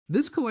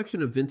This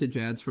collection of vintage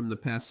ads from the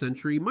past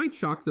century might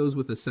shock those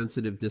with a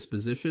sensitive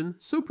disposition,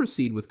 so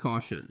proceed with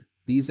caution.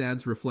 These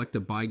ads reflect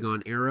a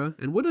bygone era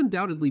and would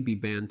undoubtedly be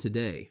banned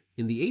today.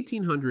 In the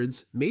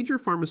 1800s, major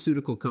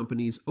pharmaceutical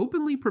companies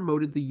openly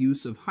promoted the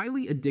use of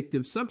highly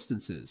addictive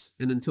substances,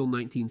 and until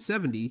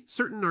 1970,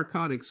 certain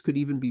narcotics could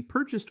even be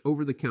purchased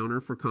over the counter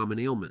for common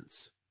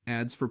ailments.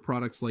 Ads for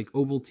products like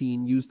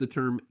Ovaltine use the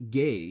term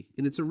gay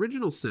in its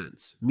original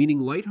sense, meaning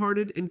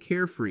lighthearted and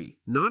carefree,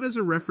 not as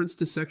a reference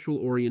to sexual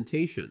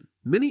orientation.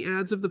 Many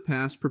ads of the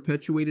past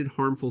perpetuated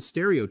harmful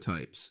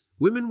stereotypes.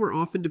 Women were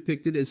often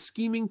depicted as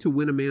scheming to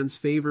win a man's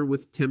favor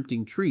with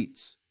tempting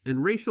treats,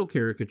 and racial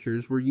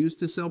caricatures were used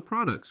to sell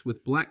products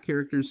with black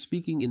characters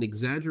speaking in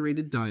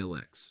exaggerated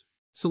dialects.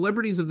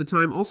 Celebrities of the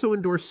time also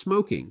endorsed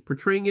smoking,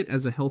 portraying it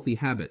as a healthy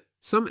habit.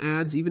 Some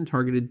ads even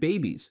targeted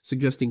babies,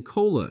 suggesting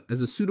cola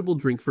as a suitable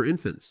drink for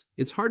infants.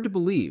 It's hard to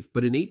believe,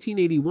 but in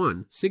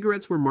 1881,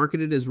 cigarettes were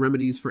marketed as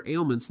remedies for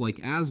ailments like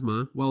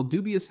asthma, while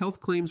dubious health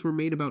claims were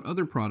made about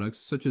other products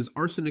such as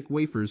arsenic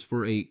wafers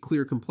for a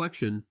clear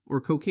complexion or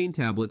cocaine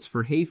tablets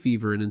for hay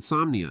fever and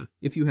insomnia.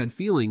 If you had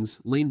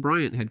feelings, Lane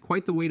Bryant had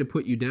quite the way to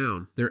put you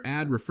down. Their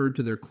ad referred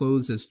to their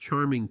clothes as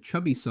charming,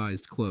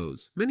 chubby-sized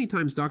clothes. Many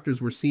times doctors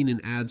were seen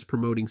in ads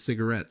promoting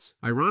cigarettes,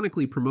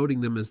 ironically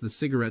promoting them as the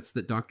cigarettes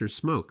that doctors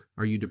smoke.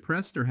 Are you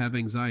depressed or have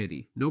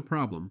anxiety? No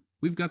problem.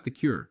 We've got the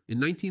cure. In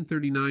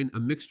 1939, a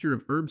mixture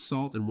of herbs,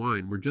 salt, and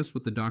wine were just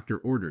what the doctor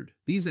ordered.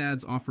 These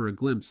ads offer a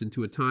glimpse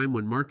into a time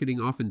when marketing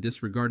often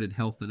disregarded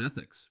health and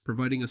ethics,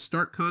 providing a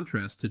stark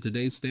contrast to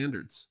today's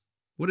standards.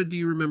 What do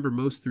you remember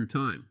most through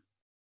time?